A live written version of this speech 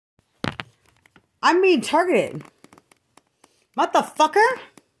I'm being targeted. Motherfucker.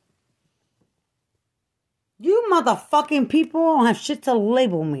 You motherfucking people don't have shit to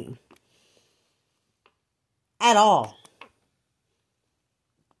label me. At all.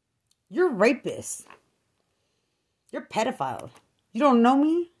 You're rapists. You're pedophiles. You don't know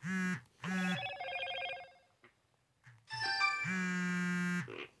me?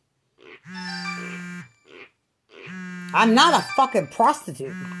 I'm not a fucking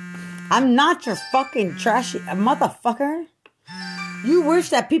prostitute. I'm not your fucking trashy motherfucker. You wish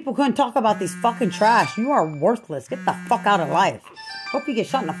that people couldn't talk about these fucking trash. You are worthless. Get the fuck out of life. Hope you get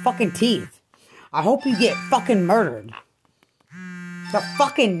shot in the fucking teeth. I hope you get fucking murdered. You're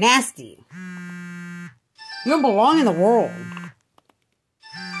fucking nasty. You don't belong in the world.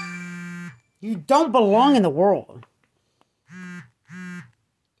 You don't belong in the world.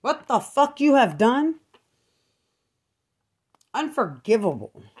 What the fuck you have done?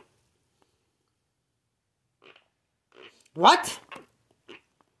 Unforgivable. What?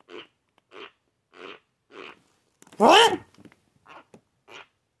 What?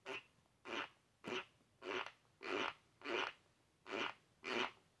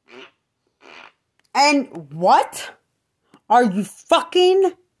 And what are you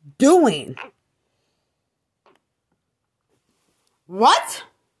fucking doing? What?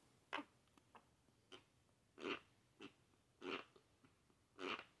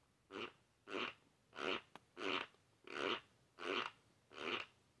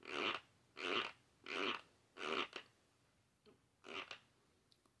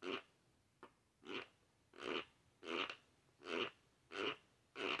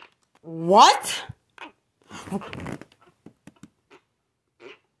 What?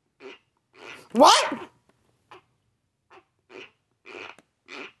 What?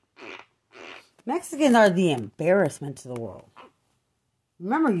 Mexicans are the embarrassment to the world.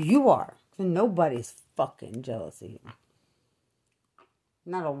 Remember, you are. So nobody's fucking jealous of you.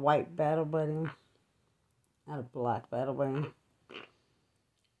 Not a white battle buddy. Not a black battle buddy.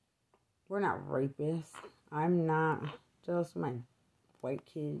 We're not rapists. I'm not jealous of my white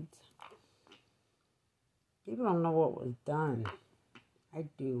kids. People don't know what was done. I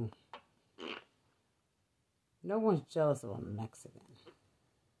do. No one's jealous of a Mexican.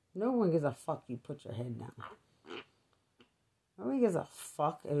 No one gives a fuck you put your head down. Nobody gives a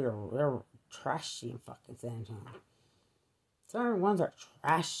fuck if you're trashy in fucking San Antonio. Certain ones are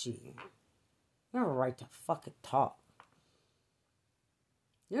trashy. You have a right to fucking talk.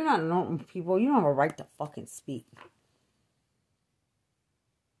 You're not normal people. You don't have a right to fucking speak.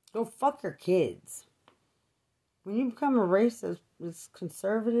 Go fuck your kids. When you become a race that's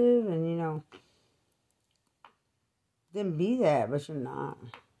conservative and, you know, then be that, but you're not.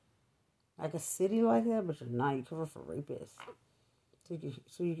 Like a city like that, but you're not. You cover for rapists.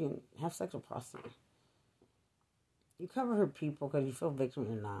 So you can have sex with prostitutes. You cover for people because you feel victim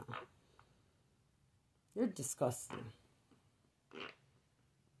or not. You're disgusting.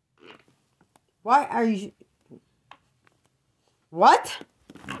 Why are you... What?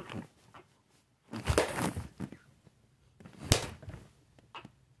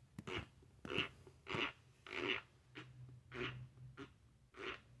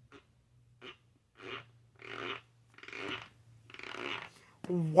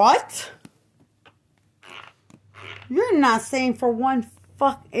 What? You're not saying for one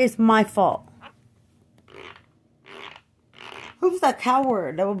fuck it's my fault. Who's that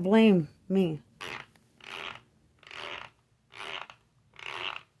coward that would blame me?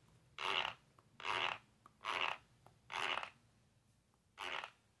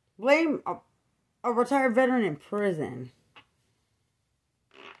 Blame a retired veteran in prison.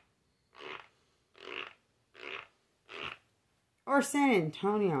 Or San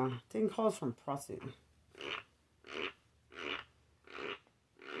Antonio, taking calls from prostitutes.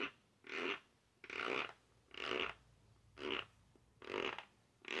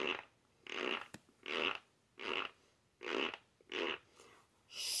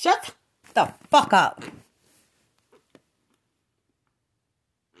 Shut the fuck up.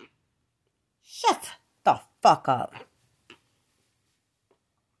 Shut the fuck up.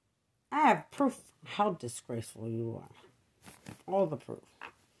 I have proof how disgraceful you are. All the proof.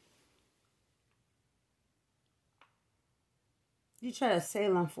 You try to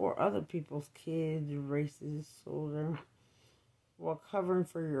sail on for other people's kids, races, soldier, while covering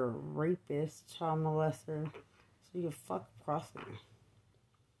for your rapist, child molester, so you can fuck prostitute.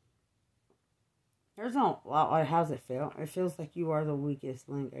 There's no, how's it feel? It feels like you are the weakest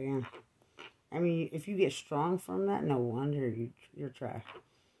link again. I mean, if you get strong from that, no wonder you're trash.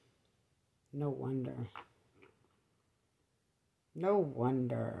 No wonder. No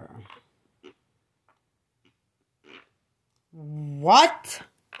wonder. What?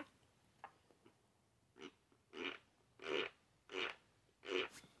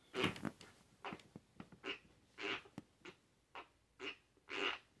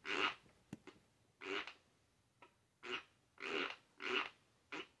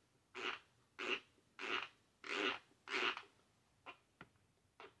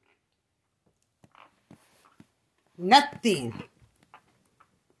 Nothing.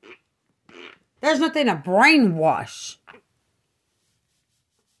 There's nothing to brainwash.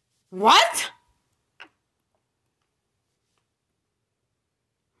 What?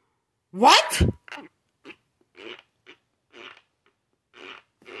 What?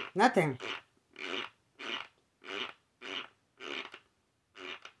 Nothing.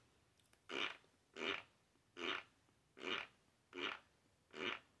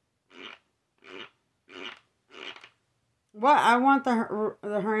 What I want the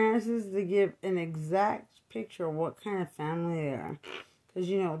Hernandezes to give an exact picture of what kind of family they are. Because,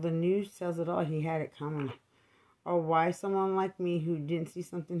 you know, the news tells it all. He had it coming. Or why someone like me who didn't see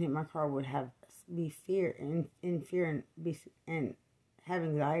something hit my car would be fear and in fear and have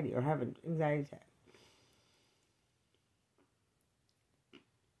anxiety or have an anxiety attack.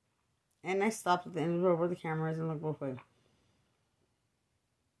 And I stopped at the end of the road where the camera is and looked both ways.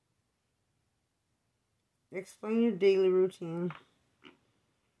 Explain your daily routine.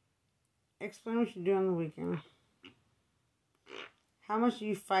 Explain what you do on the weekend. How much do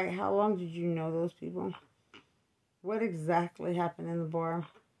you fight? How long did you know those people? What exactly happened in the bar?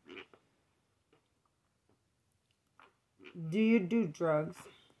 Do you do drugs?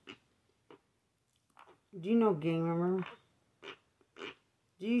 Do you know gang member?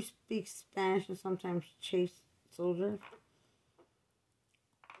 Do you speak Spanish and sometimes chase soldiers?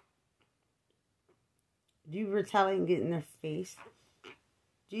 Do you retaliate and get in their face?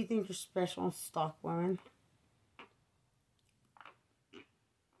 Do you think you're special and stalk women?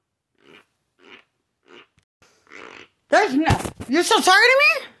 There's no... You're so targeting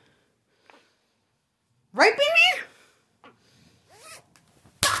me? Raping me?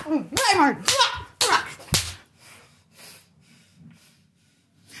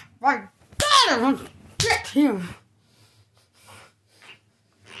 My daughter wants to get to you.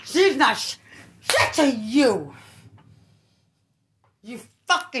 She's not shit to you. You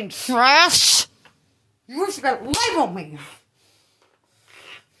fucking trash. You wish you could label me.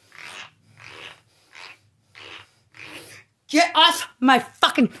 Get off my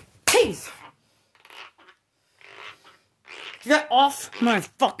fucking teeth. Get off my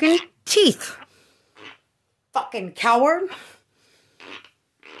fucking teeth. Fucking coward.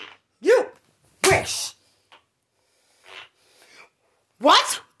 You wish.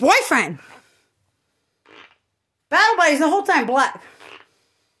 What? Boyfriend. Battle buddies the whole time black.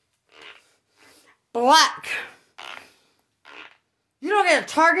 Black. You don't get a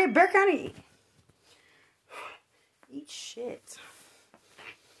target. Bear County. Eat shit.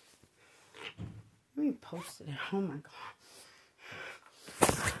 Let me post it. Oh my god.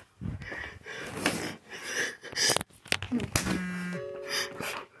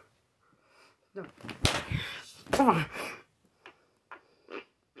 No. Come on.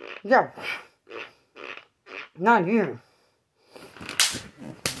 Yo. Not you.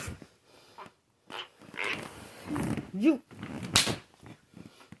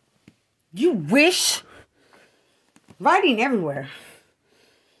 You wish. Riding everywhere.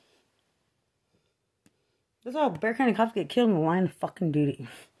 That's how Bear County cops get killed in the line of fucking duty.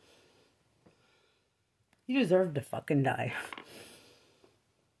 You deserve to fucking die.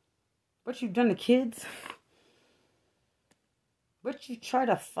 What you've done to kids. What you try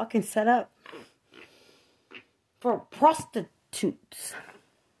to fucking set up for prostitutes.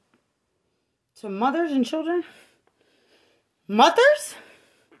 To mothers and children. Mothers?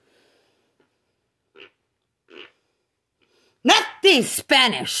 Nothing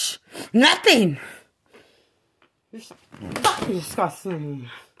Spanish. Nothing. You're so fucking disgusting.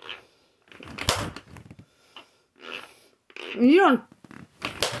 You don't...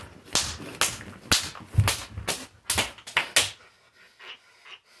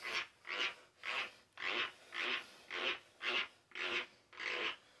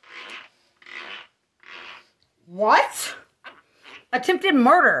 What? Attempted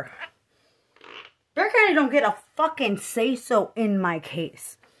murder. Bear County don't get a fucking say-so in my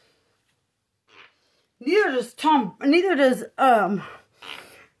case. Neither does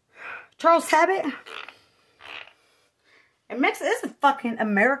Charles Tabbitt. And this is fucking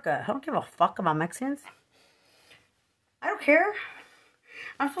America. I don't give a fuck about Mexicans. I don't care.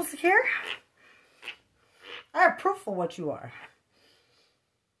 I'm supposed to care? I have proof of what you are.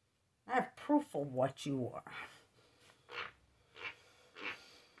 I have proof of what you are.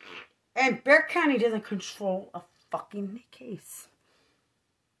 And Bexar County doesn't control a fucking case.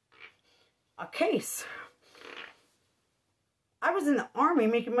 A case. I was in the army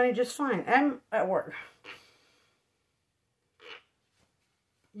making money just fine. I'm at work.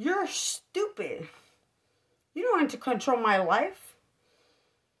 You're stupid. You don't want to control my life.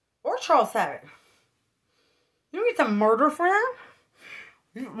 Or Charles Savitt. You don't get to murder for that?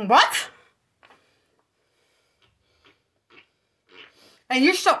 What? And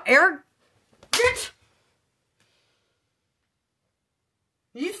you're so arrogant?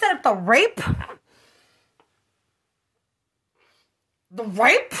 You set up the rape? The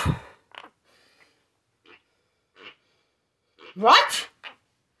rape? What?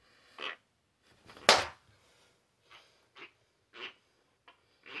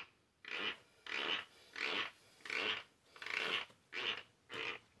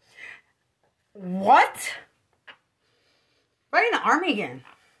 What? Right in the army again.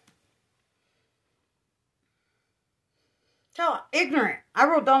 Tell ignorant. I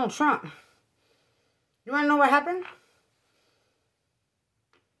wrote Donald Trump. You want to know what happened?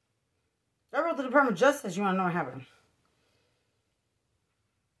 I wrote the Department of Justice. You want to know what happened?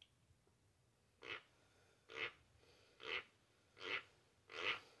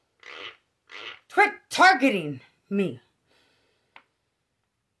 Quit targeting me.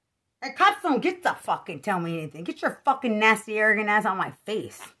 And cops don't get to fucking tell me anything. Get your fucking nasty, arrogant ass on my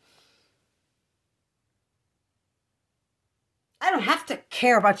face. I don't have to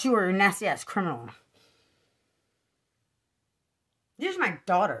care about you or your nasty ass criminal. You're my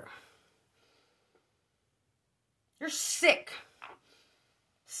daughter. You're sick.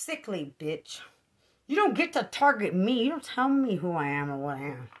 Sickly bitch. You don't get to target me. You don't tell me who I am or what I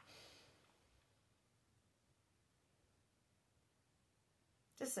am.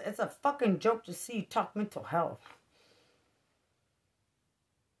 It's a fucking joke to see you talk mental health.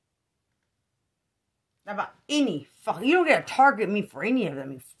 About any fuck. You don't get to target me for any of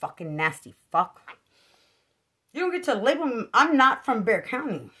them, you fucking nasty fuck. You don't get to label me. I'm not from Bexar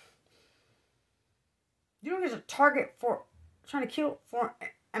County. You don't get to target for trying to kill for,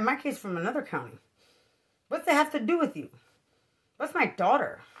 in my case, from another county. What's that have to do with you? What's my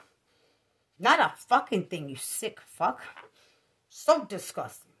daughter? Not a fucking thing, you sick fuck. So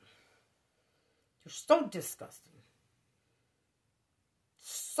disgusting. You're so disgusting.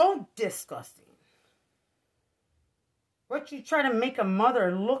 So disgusting. What you try to make a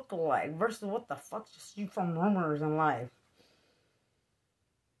mother look like versus what the fuck's just you from rumors in life.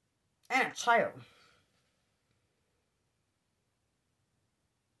 And a child.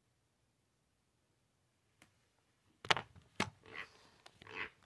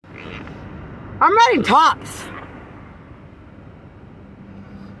 I'm writing tops.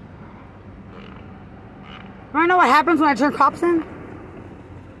 You wanna know what happens when I turn cops in?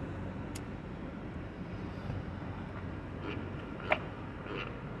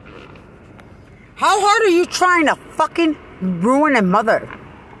 How hard are you trying to fucking ruin a mother?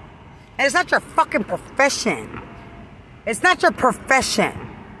 And it's not your fucking profession. It's not your profession.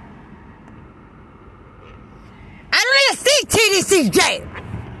 I don't even see TDCJ.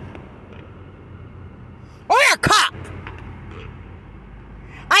 Or a cop.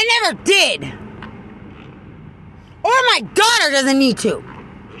 I never did. Or my daughter doesn't need to.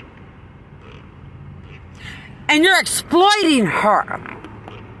 And you're exploiting her.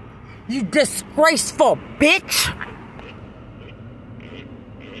 You disgraceful bitch.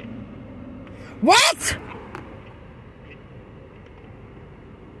 What?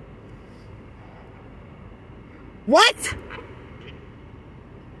 What?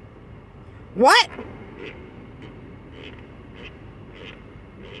 What?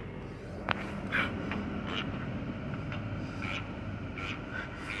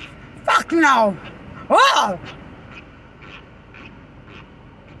 Fuck no. Oh.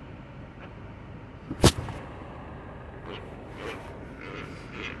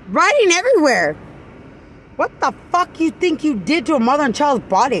 Writing everywhere. What the fuck you think you did to a mother and child's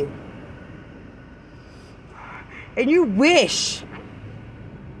body? And you wish.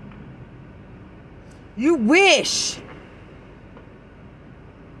 You wish.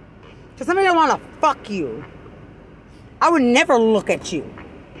 Because somebody don't want to fuck you. I would never look at you.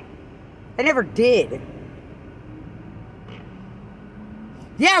 I never did.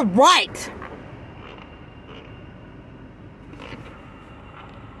 Yeah, right.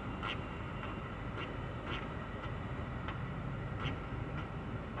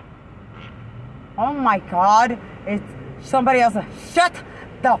 Oh my God, it's somebody else. Shut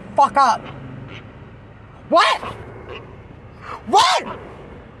the fuck up. What? What?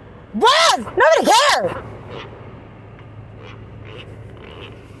 What? Nobody cares.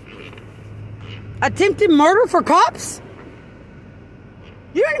 Attempted murder for cops?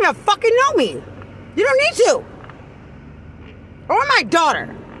 You don't even fucking know me. You don't need to. Or my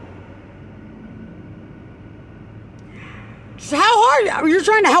daughter. So how hard you're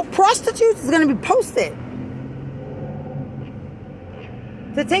trying to help prostitutes is going to be posted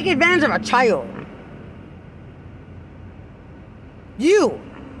to take advantage of a child. You.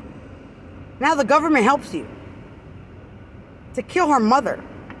 Now the government helps you to kill her mother.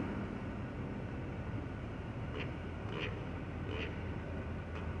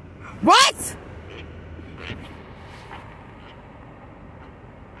 What?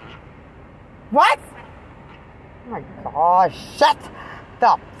 What? Oh my gosh, shut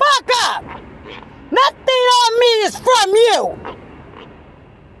the fuck up! Nothing on me is from you!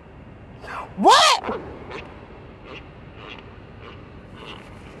 What?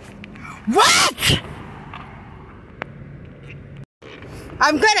 What?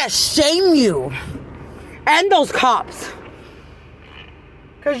 I'm gonna shame you and those cops.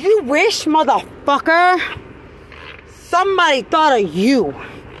 Cause you wish, motherfucker, somebody thought of you.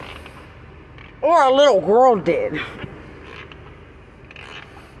 Or a little girl did.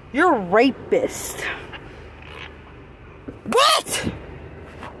 You're a rapist. What?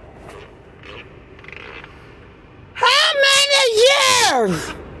 How many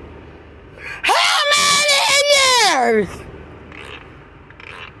years? How many years?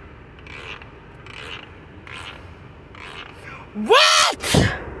 What?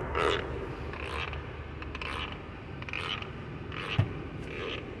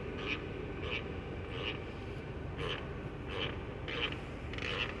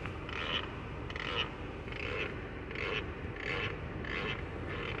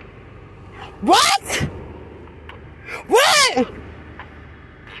 What? What?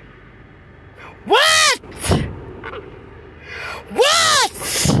 What? What?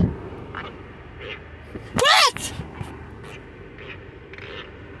 What?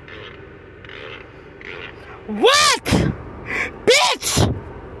 What? Bitch!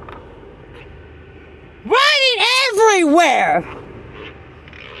 Running everywhere!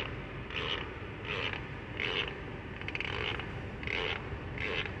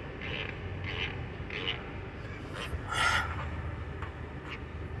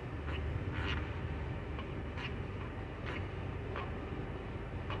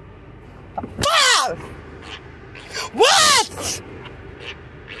 What?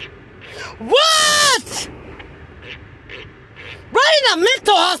 What? Right in a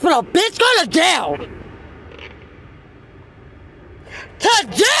mental hospital, bitch. Go to jail. To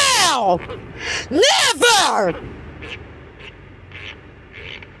jail. Never.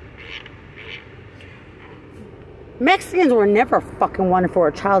 Mexicans were never fucking wanted for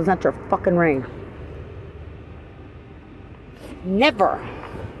a child's not your fucking reign. Never.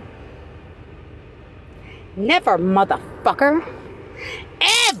 Never, motherfucker.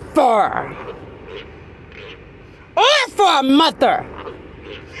 Ever. Or for a mother.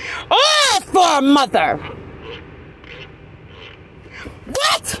 Or for a mother.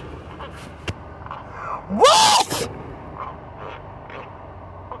 What? What?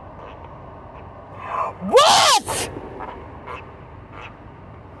 What?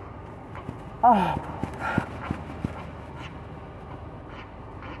 Oh.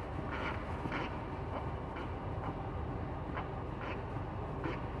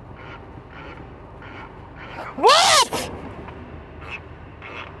 What?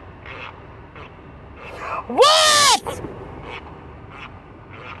 What?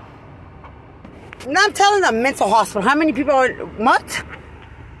 Now I'm telling the mental hospital. How many people are... What?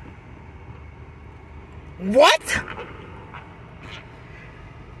 What?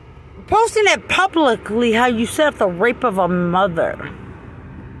 Posting it publicly how you set up the rape of a mother.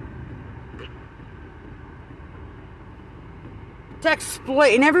 To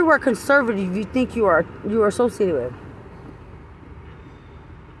exploit, and everywhere conservative you think you are associated with.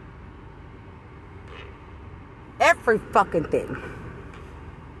 Every fucking thing.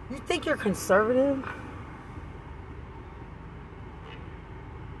 You think you're conservative?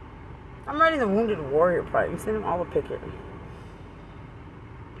 I'm writing the Wounded Warrior part. You send them all a picture.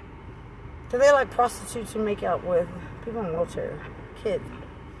 Do they like prostitutes who make out with people in wheelchairs? Kids.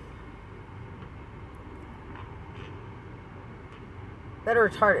 That are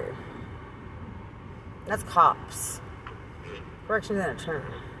retarded. That's cops. Corrections and a term.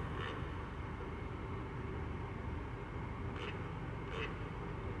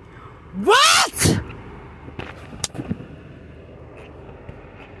 What?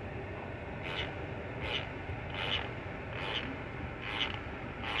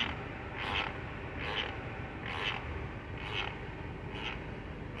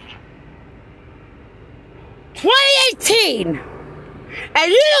 2018,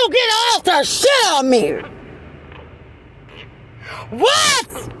 and you don't get off the shit on me.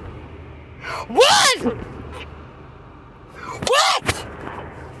 What? What? What?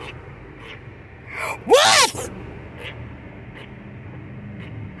 What?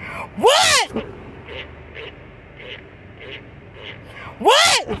 What?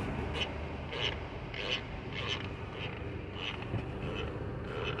 What?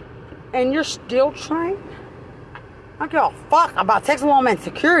 And you're still trying? I don't give a fuck about Texas woman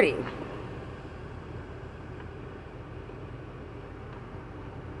security.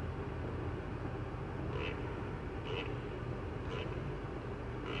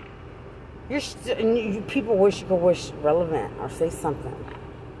 People wish you could wish relevant or say something.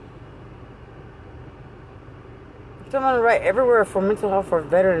 Someone right everywhere for mental health for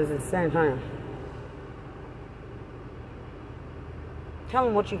veterans in San Antonio. Tell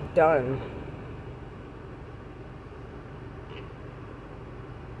them what you've done.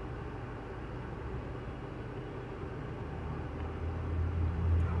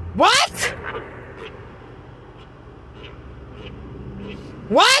 What?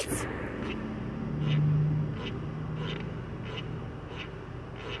 What?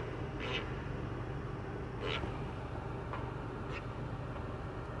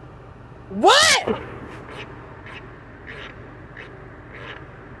 What?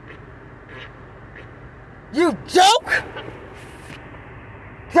 You joke?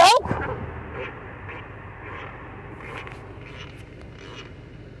 Joke?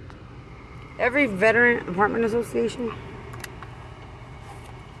 Every veteran apartment association.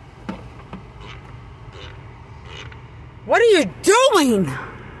 What are you doing?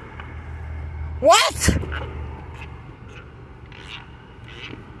 What?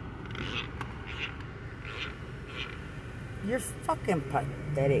 You're fucking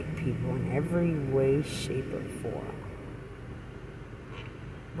pathetic, people, in every way, shape, or form.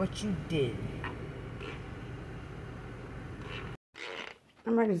 What you did.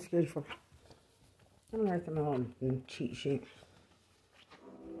 I'm writing this good for. I'm writing my own cheat sheet.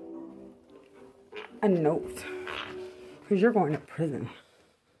 A note. Because you're going to prison.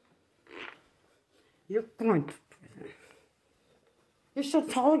 You're going to prison. You're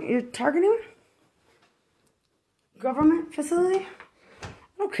still you're targeting government facility? I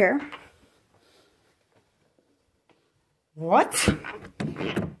don't care. What?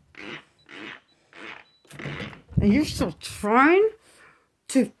 And you're still trying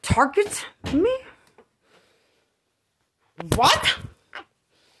to target me? What?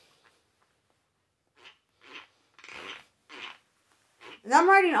 And I'm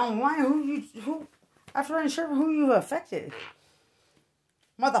writing online who after I'm sure who you affected.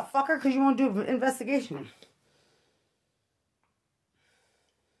 Motherfucker, because you want to do an investigation.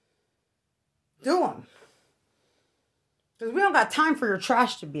 Do them. Because we don't got time for your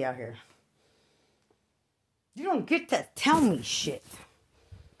trash to be out here. You don't get to tell me shit.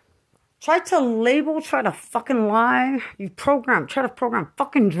 Try to fucking lie. Try to program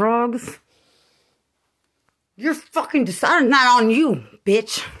fucking drugs. You're fucking deciding not on you,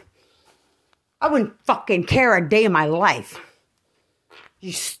 bitch. I wouldn't fucking care a day in my life.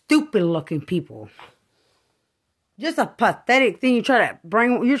 You stupid looking people. Just a pathetic thing you're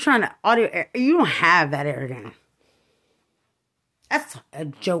trying to audio. You don't have that arrogance. That's a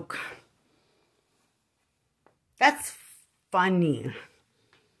joke. That's funny.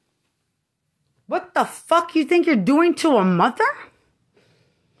 What the fuck you think you're doing to a mother?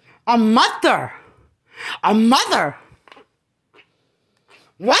 A mother? A mother?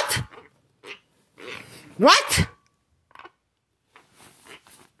 What? What?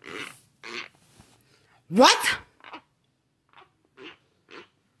 What?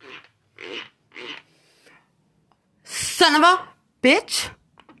 Son of a bitch.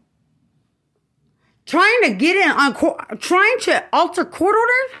 Trying to get in on trying to alter court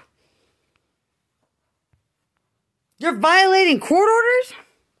orders? You're violating court orders?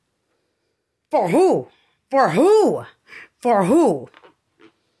 For who? For who? For who?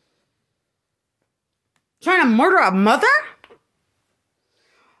 Trying to murder a mother?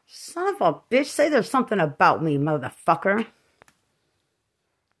 Son of a bitch, say there's something about me, motherfucker.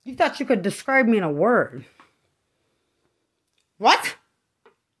 You thought you could describe me in a word. What?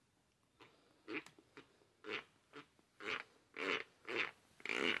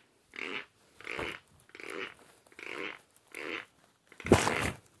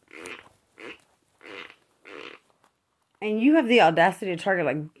 And you have the audacity to target,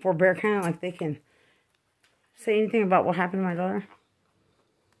 like, for Bear County, like they can say anything about what happened to my daughter?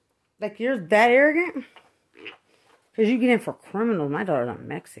 Like, you're that arrogant? Because you get in for criminals. My daughter's not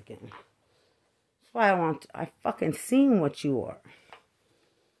Mexican. why I fucking seen what you are.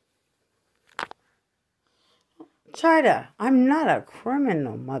 China, I'm not a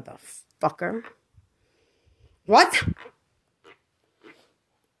criminal, motherfucker. What?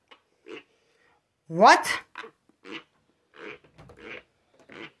 What?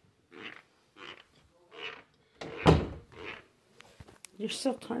 You're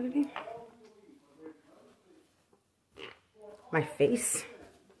still targeting my face?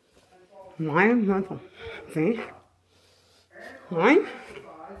 Mine? Face? Mine?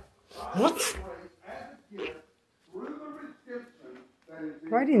 What?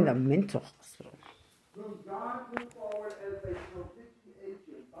 Right in the mental hospital.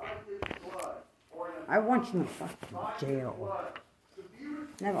 I want you in fucking jail.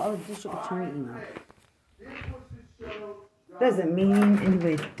 I have all the district attorney email. Doesn't mean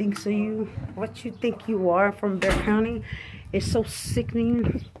anybody thinks of you. What you think you are from Bear County is so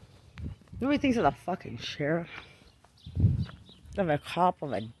sickening. Nobody thinks of the fucking sheriff, of a cop,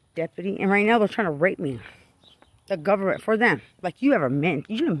 of a deputy. And right now they're trying to rape me. The government, for them. Like you ever meant.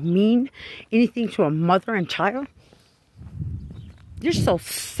 You didn't mean anything to a mother and child. You're so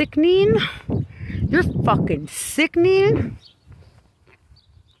sickening. You're fucking sickening.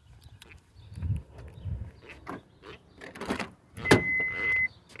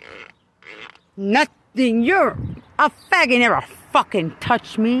 Nothing. You're a faggot. Never fucking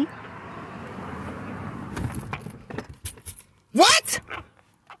touch me. What?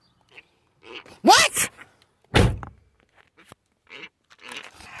 What?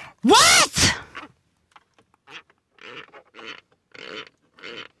 What?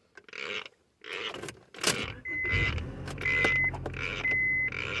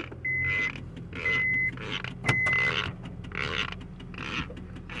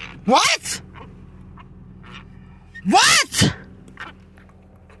 What? What?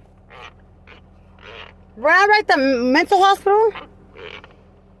 When I write the mental hospital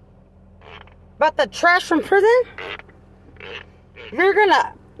about the trash from prison,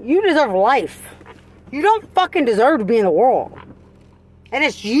 you deserve life. You don't fucking deserve to be in the world. And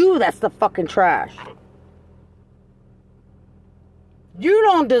it's you that's the fucking trash. You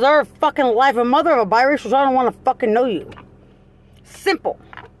don't deserve fucking life. A mother of a biracial child don't want to fucking know you. Simple.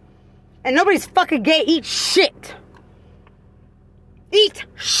 And nobody's fucking gay. Eat shit. Eat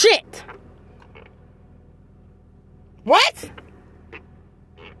shit. What?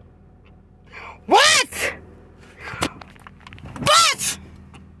 What? What?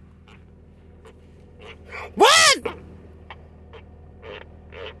 What?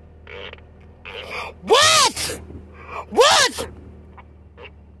 What? What?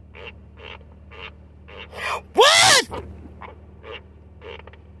 What?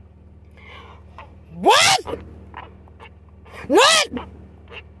 What? What?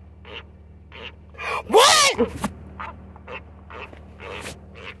 What?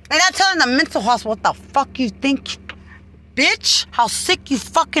 And I'm telling the mental hospital what the fuck you think, bitch. How sick you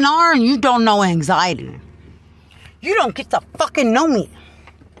fucking are and you don't know anxiety. You don't get to fucking know me.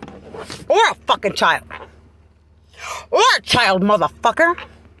 Or a fucking child. Or a child, motherfucker.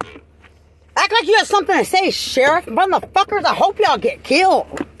 Act like you have something to say, sheriff. Motherfuckers, I hope y'all get killed.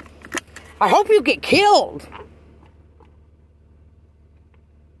 I hope you get killed.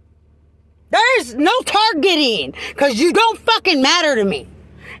 There's no targeting. Because you don't fucking matter to me.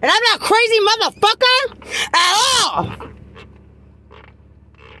 And I'm not crazy, motherfucker. At all.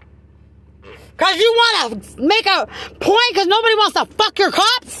 Because you want to make a point because nobody wants to fuck your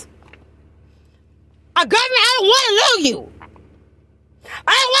cops? A government, I don't want to know you.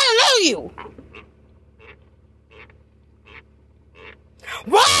 I don't want to know you.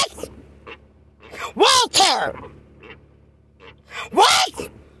 What? Walter! What?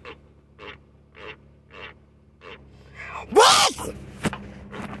 What?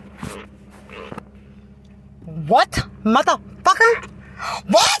 What? Motherfucker?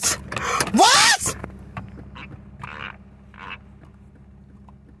 What? What?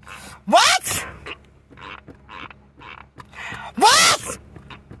 What? What?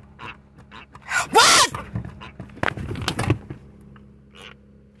 What?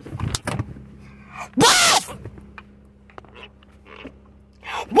 What?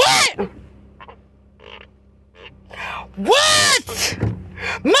 What? What?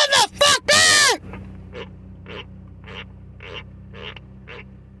 Motherfucker!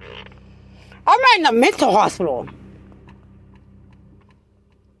 I'm right in the mental hospital.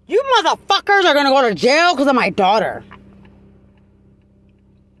 You motherfuckers are gonna go to jail because of my daughter.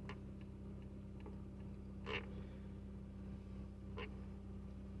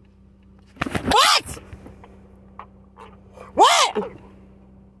 What? What?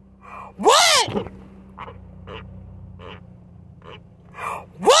 What?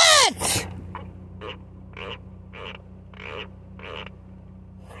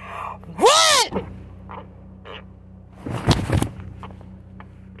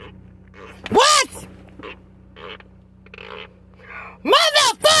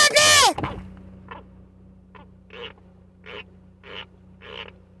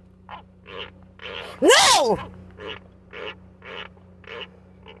 No!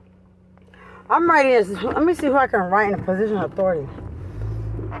 I'm writing this. Let me see who I can write in a position of authority.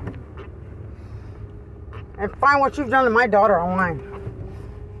 And find what you've done to my daughter online.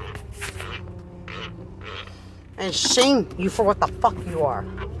 And shame you for what the fuck you are.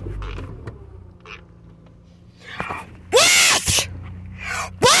 What?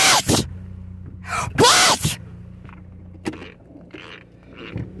 What? What?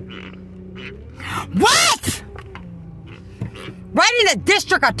 What? Writing the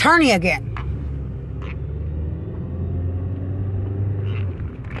district attorney again.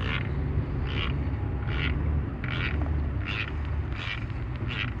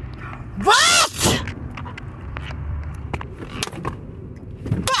 What?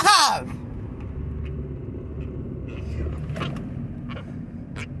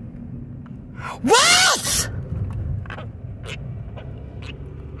 What?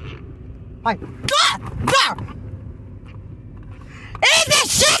 My God! No! Is this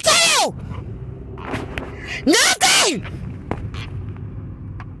shit to you? Nothing!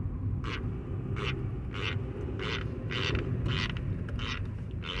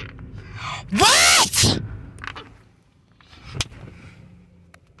 What?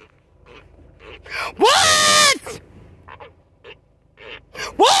 What?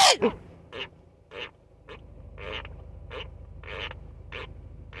 What?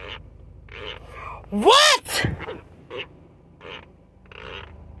 What?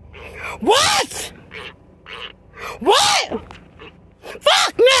 What? What?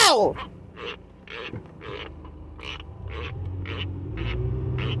 Fuck no!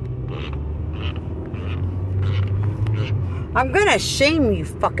 I'm gonna shame you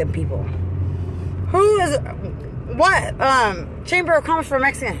fucking people. Who is... What? Chamber of Commerce for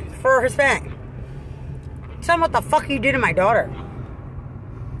Mexican... For Hispanic. Tell them what the fuck you did to my daughter.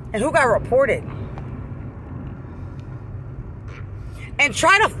 And who got reported. And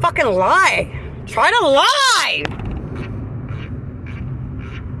try to fucking lie. Try to lie!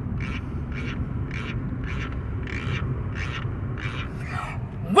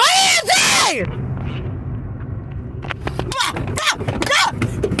 What is it?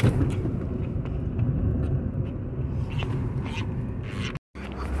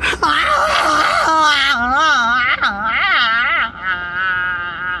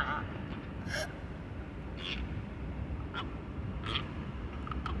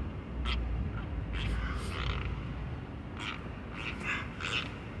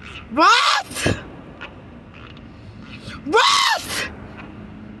 What? What?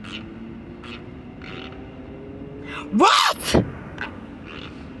 What?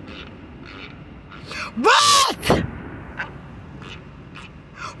 What?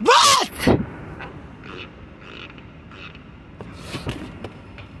 What?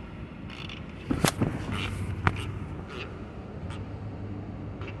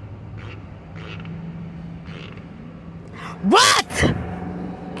 What?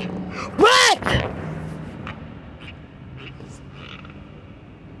 What?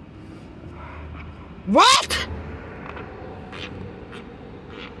 What?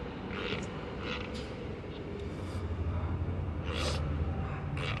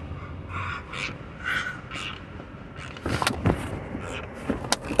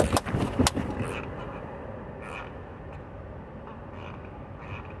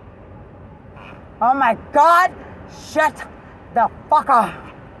 Oh my God, shut the fuck up.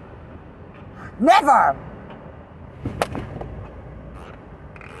 Never.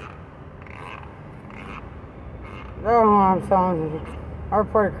 Oh, I'm sorry. I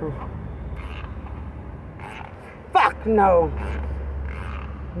reported you. Fuck no.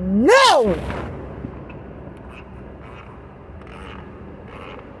 No!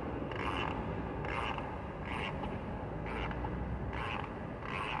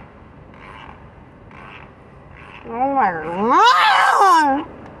 Oh my God!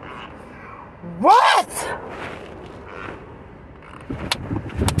 What?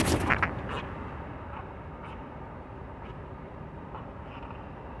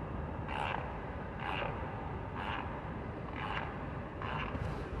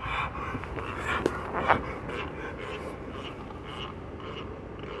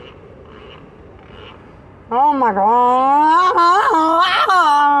 Oh my God!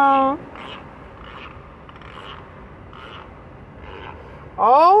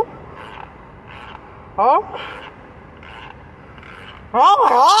 Oh! Oh! Oh my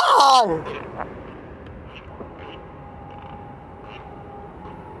God!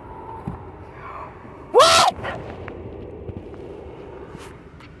 What?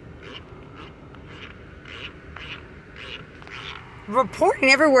 reporting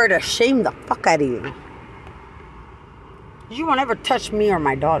everywhere to shame the fuck out of you. You won't ever touch me or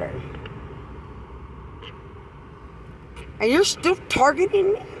my daughter. And you're still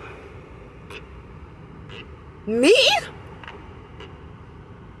targeting me? Me?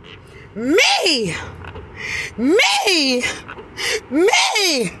 Me! Me!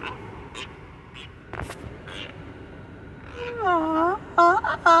 Me!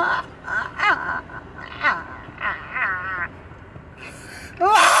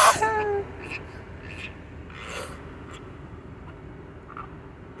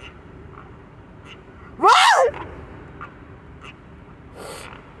 What?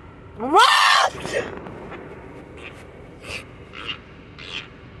 What?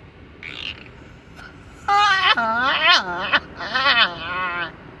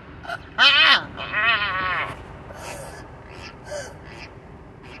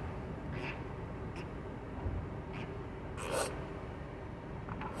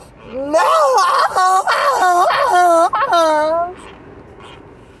 No!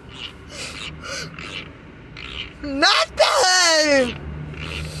 Nothing!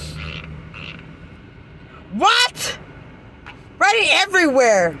 What? Right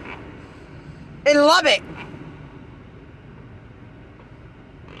everywhere. In Lubbock.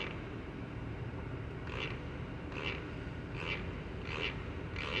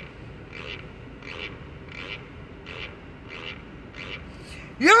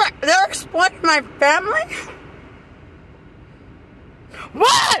 They're exploiting my family?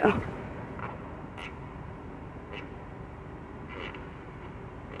 What?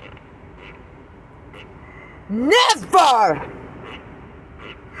 Never!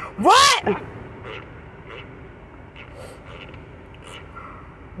 What?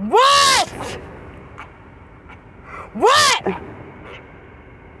 What? What?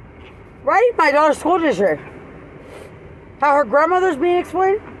 Right in my daughter's school district. How her grandmother's being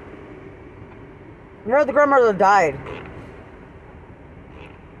exploited? You heard the grandmother died.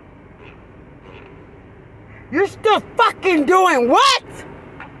 You're still fucking doing what?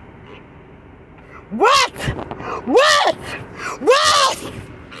 What? What? What?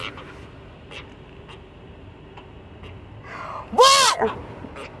 What?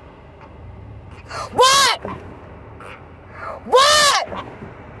 What? What?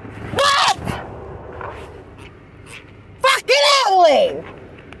 What? Fucking Ellie!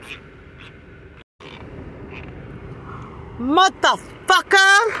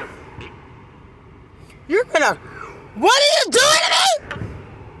 Motherfucker! You're gonna... What are you doing to me?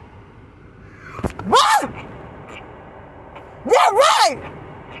 What? Yeah, right!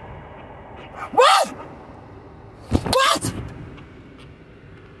 What? What?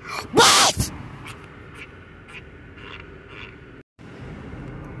 What?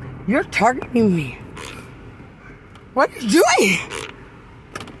 You're targeting me. What are you doing?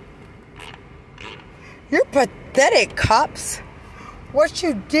 You're pathetic, cops. What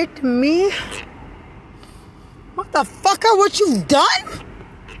you did to me? Motherfucker, what you've done?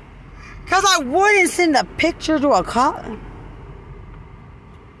 Because I wouldn't send a picture to a cop.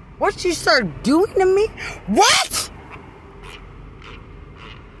 What you start doing to me? What?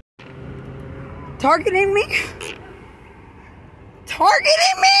 Targeting me?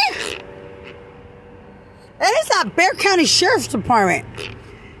 Targeting me? And it's not Bexar County Sheriff's Department.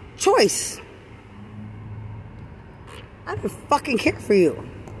 Choice. I don't fucking care for you.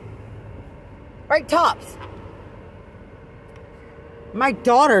 Right, tops. My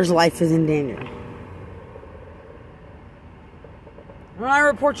daughter's life is in danger. When I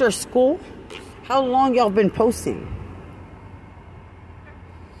report your school, how long y'all been posting?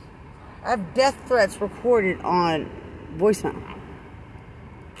 I have death threats recorded on voicemail.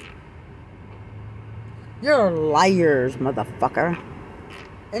 You're liars, motherfucker.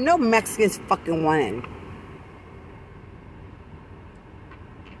 And no Mexicans fucking won.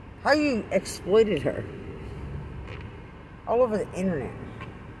 How you exploited her? All over the internet.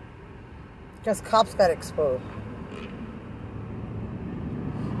 Because cops got exposed.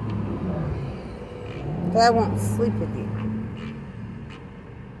 I won't sleep with you.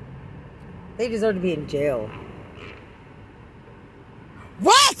 They deserve to be in jail.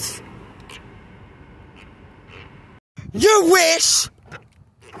 What? You wish?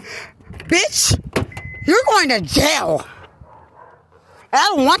 Bitch, you're going to jail. I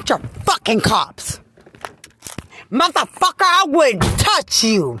don't want your fucking cops. Motherfucker, I wouldn't touch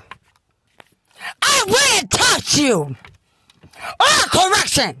you. I wouldn't touch you.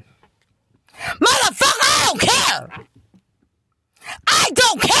 Correction. Motherfucker, I don't care. I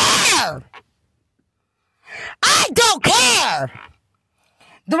don't care. I don't care.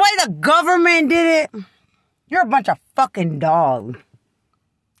 The way the government did it, You're a bunch of fucking dogs.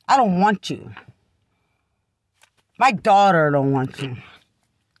 I don't want you. My daughter don't want you.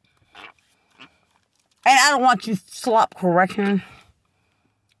 And I don't want you slop correction.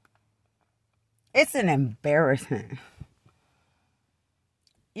 It's an embarrassment.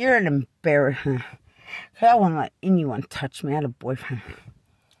 You're an embarrassment. Because I wouldn't let anyone touch me. I had a boyfriend.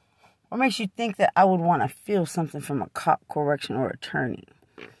 What makes you think that I would want to feel something from a cop, correction, or attorney?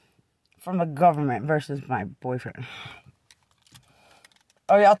 From the government versus my boyfriend.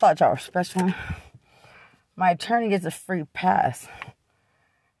 Oh, y'all thought y'all were special? My attorney gets a free pass.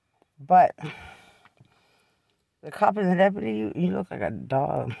 But the cop and the deputy, you look like a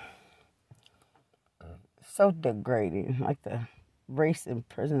dog. So degrading. Like the race in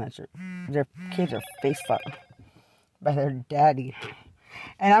prison that their kids are face fucked by their daddy.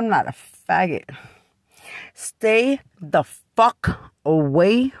 And I'm not a faggot. Stay the fuck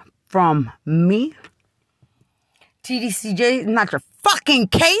away from me. TDCJ is not your fucking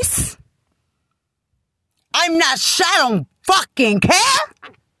case. I'm not shy, I don't fucking care.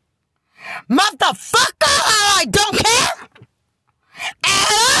 Motherfucker, I don't care.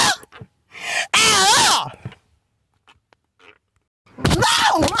 At all. At all.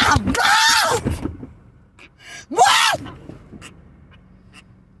 No! What?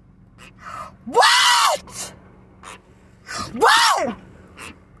 What? What?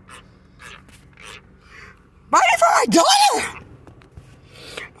 Writing for my daughter?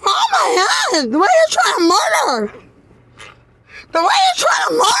 Oh my God! The way you're trying to murder her! The way you're trying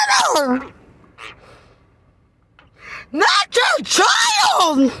to murder her! Not your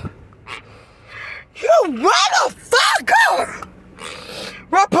child! You motherfucker!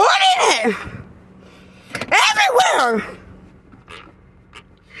 Reporting it! Everywhere!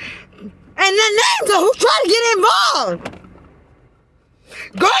 And the names of who's trying to get involved!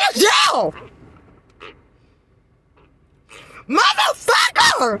 Go to jail!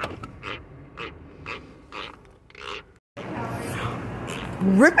 Motherfucker!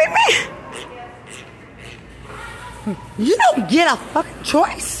 Ripping me? You don't get a fucking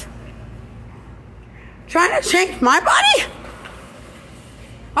choice. Trying to change my body?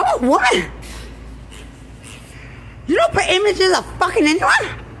 I'm a woman. You don't put images of fucking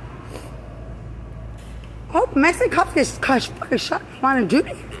anyone? Hope Mexican cops get fucking shot in line of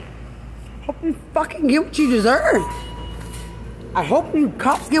duty. Hope you fucking get what you deserve. I hope you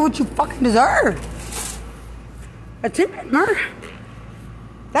cops get what you fucking deserve. Attempted murder.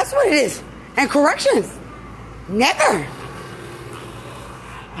 That's what it is. And corrections. Never.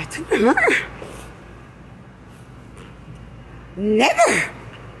 Attempted murder. Never.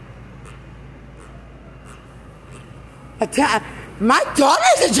 My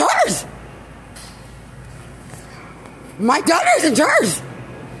daughter's in charge. My daughter's in charge.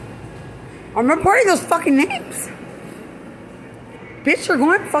 I'm reporting those fucking names. Bitch, you're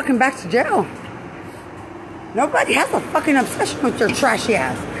going fucking back to jail. Nobody has a fucking obsession with your trashy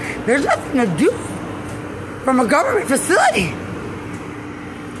ass. There's nothing to do from a government facility.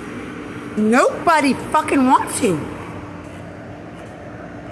 Nobody fucking wants you.